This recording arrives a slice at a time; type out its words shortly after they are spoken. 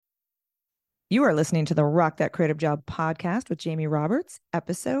You are listening to the Rock That Creative Job podcast with Jamie Roberts,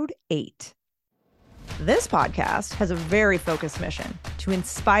 episode 8. This podcast has a very focused mission to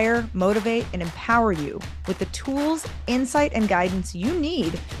inspire, motivate, and empower you with the tools, insight, and guidance you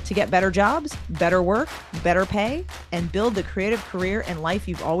need to get better jobs, better work, better pay, and build the creative career and life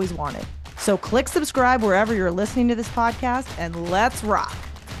you've always wanted. So click subscribe wherever you're listening to this podcast, and let's rock.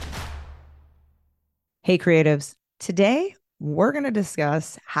 Hey, creatives. Today, we're going to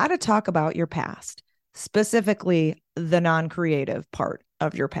discuss how to talk about your past, specifically the non-creative part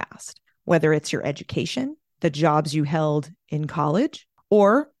of your past, whether it's your education, the jobs you held in college,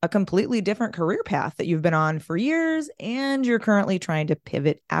 or a completely different career path that you've been on for years and you're currently trying to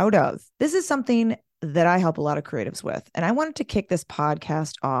pivot out of. This is something that I help a lot of creatives with. And I wanted to kick this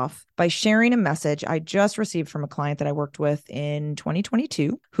podcast off by sharing a message I just received from a client that I worked with in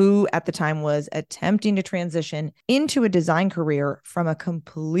 2022, who at the time was attempting to transition into a design career from a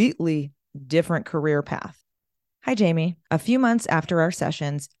completely different career path. Hi, Jamie. A few months after our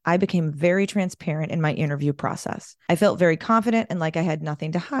sessions, I became very transparent in my interview process. I felt very confident and like I had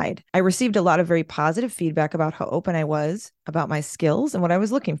nothing to hide. I received a lot of very positive feedback about how open I was about my skills and what I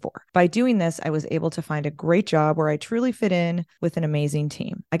was looking for. By doing this, I was able to find a great job where I truly fit in with an amazing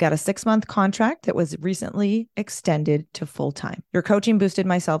team. I got a 6-month contract that was recently extended to full-time. Your coaching boosted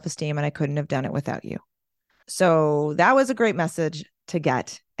my self-esteem, and I couldn't have done it without you. So that was a great message to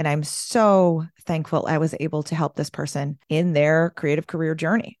get. And I'm so thankful I was able to help this person in their creative career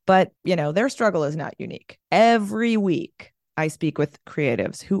journey. But, their struggle is not unique. Every week, I speak with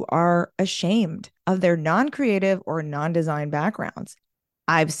creatives who are ashamed of their non-creative or non-design backgrounds.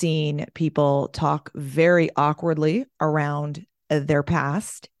 I've seen people talk very awkwardly around their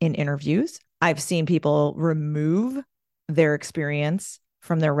past in interviews. I've seen people remove their experience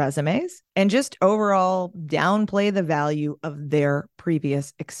from their resumes and just overall downplay the value of their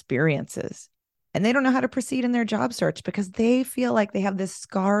previous experiences. And they don't know how to proceed in their job search because they feel like they have this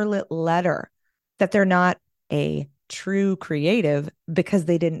scarlet letter that they're not a true creative because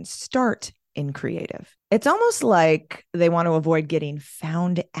they didn't start in creative. It's almost like they want to avoid getting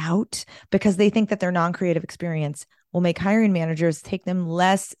found out because they think that their non-creative experience will make hiring managers take them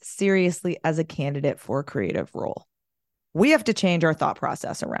less seriously as a candidate for a creative role. We have to change our thought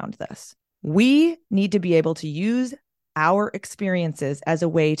process around this. We need to be able to use our experiences as a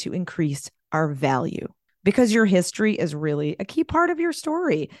way to increase our value because your history is really a key part of your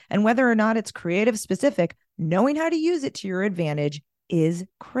story. And whether or not it's creative specific, knowing how to use it to your advantage is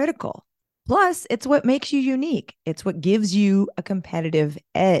critical. Plus, it's what makes you unique. It's what gives you a competitive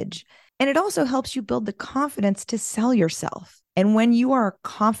edge. And it also helps you build the confidence to sell yourself. And when you are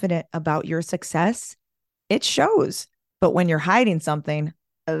confident about your success, it shows. But when you're hiding something,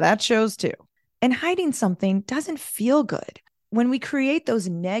 that shows too. And hiding something doesn't feel good. When we create those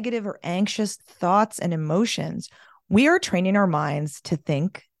negative or anxious thoughts and emotions, we are training our minds to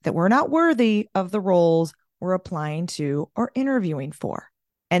think that we're not worthy of the roles we're applying to or interviewing for.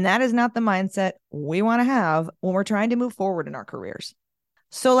 And that is not the mindset we want to have when we're trying to move forward in our careers.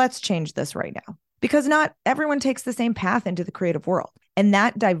 So let's change this right now, because not everyone takes the same path into the creative world. And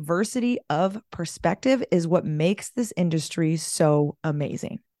that diversity of perspective is what makes this industry so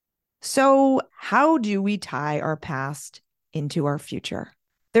amazing. So how do we tie our past into our future?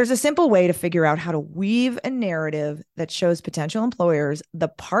 There's a simple way to figure out how to weave a narrative that shows potential employers the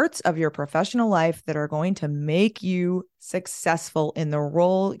parts of your professional life that are going to make you successful in the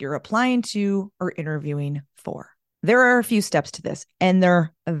role you're applying to or interviewing for. There are a few steps to this, and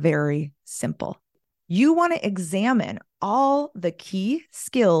they're very simple. You want to examine all the key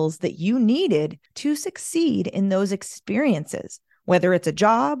skills that you needed to succeed in those experiences, whether it's a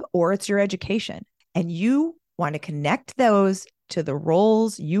job or it's your education. And you want to connect those to the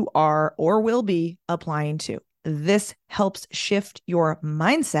roles you are or will be applying to. This helps shift your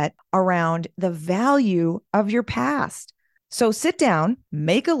mindset around the value of your past. So sit down,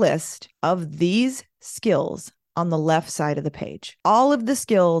 make a list of these skills on the left side of the page. All of the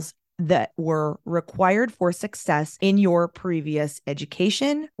skills that were required for success in your previous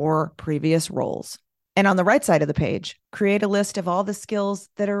education or previous roles. And on the right side of the page, create a list of all the skills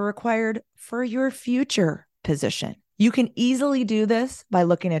that are required for your future position. You can easily do this by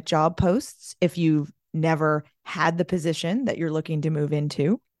looking at job posts if you've never had the position that you're looking to move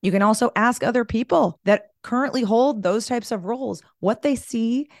into. You can also ask other people that currently hold those types of roles what they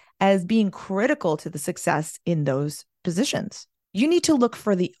see as being critical to the success in those positions. You need to look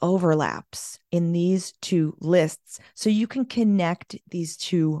for the overlaps in these two lists so you can connect these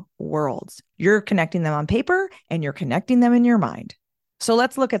two worlds. You're connecting them on paper and you're connecting them in your mind. So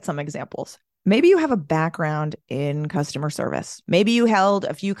let's look at some examples. Maybe you have a background in customer service. Maybe you held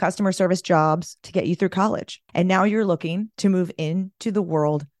a few customer service jobs to get you through college, and now you're looking to move into the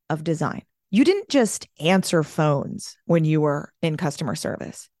world of design. You didn't just answer phones when you were in customer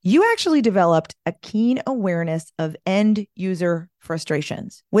service. You actually developed a keen awareness of end user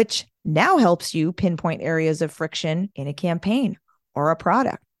frustrations, which now helps you pinpoint areas of friction in a campaign or a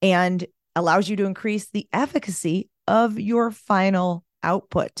product and allows you to increase the efficacy of your final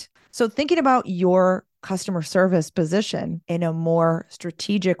output. So thinking about your customer service position in a more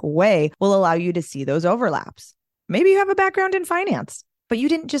strategic way will allow you to see those overlaps. Maybe you have a background in finance, but you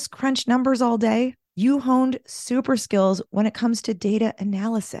didn't just crunch numbers all day. You honed super skills when it comes to data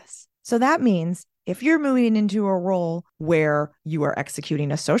analysis. So that means if you're moving into a role where you are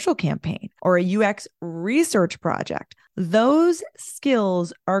executing a social campaign or a UX research project, those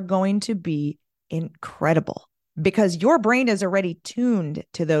skills are going to be incredible because your brain is already tuned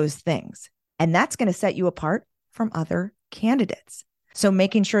to those things. And that's going to set you apart from other candidates. So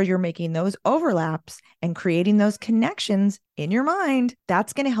making sure you're making those overlaps and creating those connections in your mind,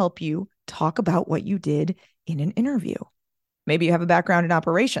 that's going to help you talk about what you did in an interview. Maybe you have a background in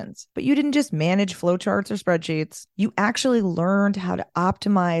operations, but you didn't just manage flowcharts or spreadsheets. You actually learned how to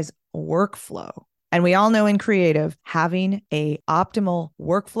optimize workflow. And we all know in creative, having an optimal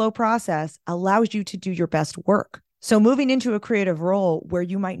workflow process allows you to do your best work. So moving into a creative role where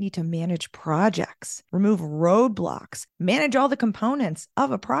you might need to manage projects, remove roadblocks, manage all the components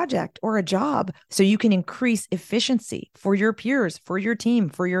of a project or a job so you can increase efficiency for your peers, for your team,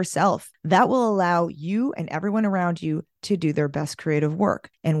 for yourself. That will allow you and everyone around you to do their best creative work.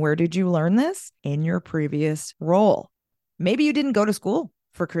 And where did you learn this? In your previous role. Maybe you didn't go to school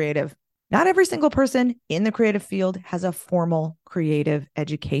for creative. Not every single person in the creative field has a formal creative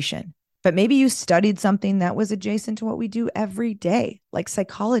education. But maybe you studied something that was adjacent to what we do every day, like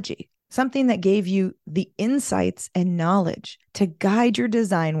psychology, something that gave you the insights and knowledge to guide your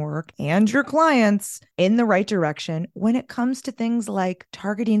design work and your clients in the right direction when it comes to things like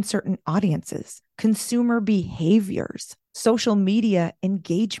targeting certain audiences, consumer behaviors, social media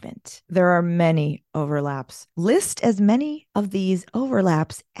engagement. There are many overlaps. List as many of these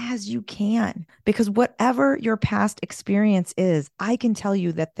overlaps as you can, because whatever your past experience is, I can tell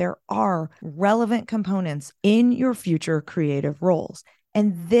you that there are relevant components in your future creative roles.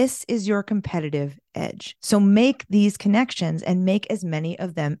 And this is your competitive edge. So make these connections and make as many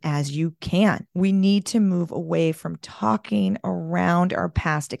of them as you can. We need to move away from talking around our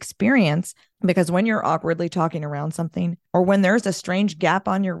past experience, because when you're awkwardly talking around something, or when there's a strange gap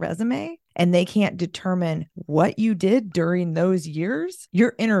on your resume and they can't determine what you did during those years,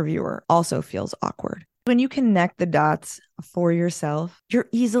 your interviewer also feels awkward. When you connect the dots for yourself, you're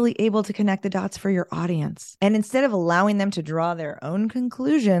easily able to connect the dots for your audience. And instead of allowing them to draw their own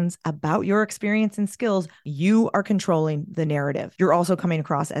conclusions about your experience and skills, you are controlling the narrative. You're also coming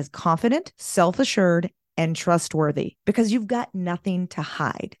across as confident, self-assured, and trustworthy because you've got nothing to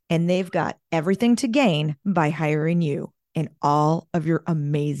hide and they've got everything to gain by hiring you and all of your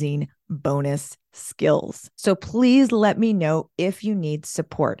amazing bonus skills. So please let me know if you need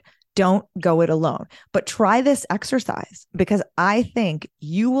support. Don't go it alone, but try this exercise because I think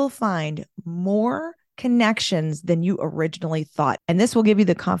you will find more connections than you originally thought. And this will give you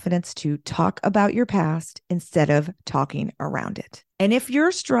the confidence to talk about your past instead of talking around it. And if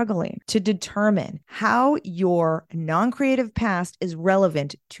you're struggling to determine how your non-creative past is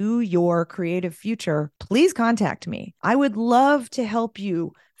relevant to your creative future, please contact me. I would love to help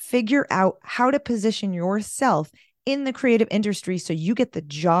you figure out how to position yourself in the creative industry so you get the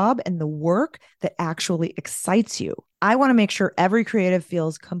job and the work that actually excites you. I want to make sure every creative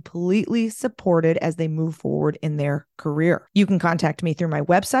feels completely supported as they move forward in their career. You can contact me through my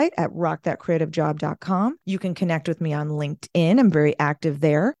website at rockthatcreativejob.com. You can connect with me on LinkedIn. I'm very active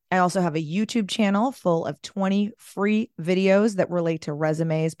there. I also have a YouTube channel full of 20 free videos that relate to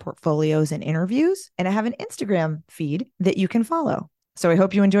resumes, portfolios, and interviews. And I have an Instagram feed that you can follow. So I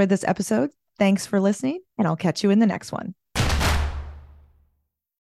hope you enjoyed this episode. Thanks for listening, and I'll catch you in the next one.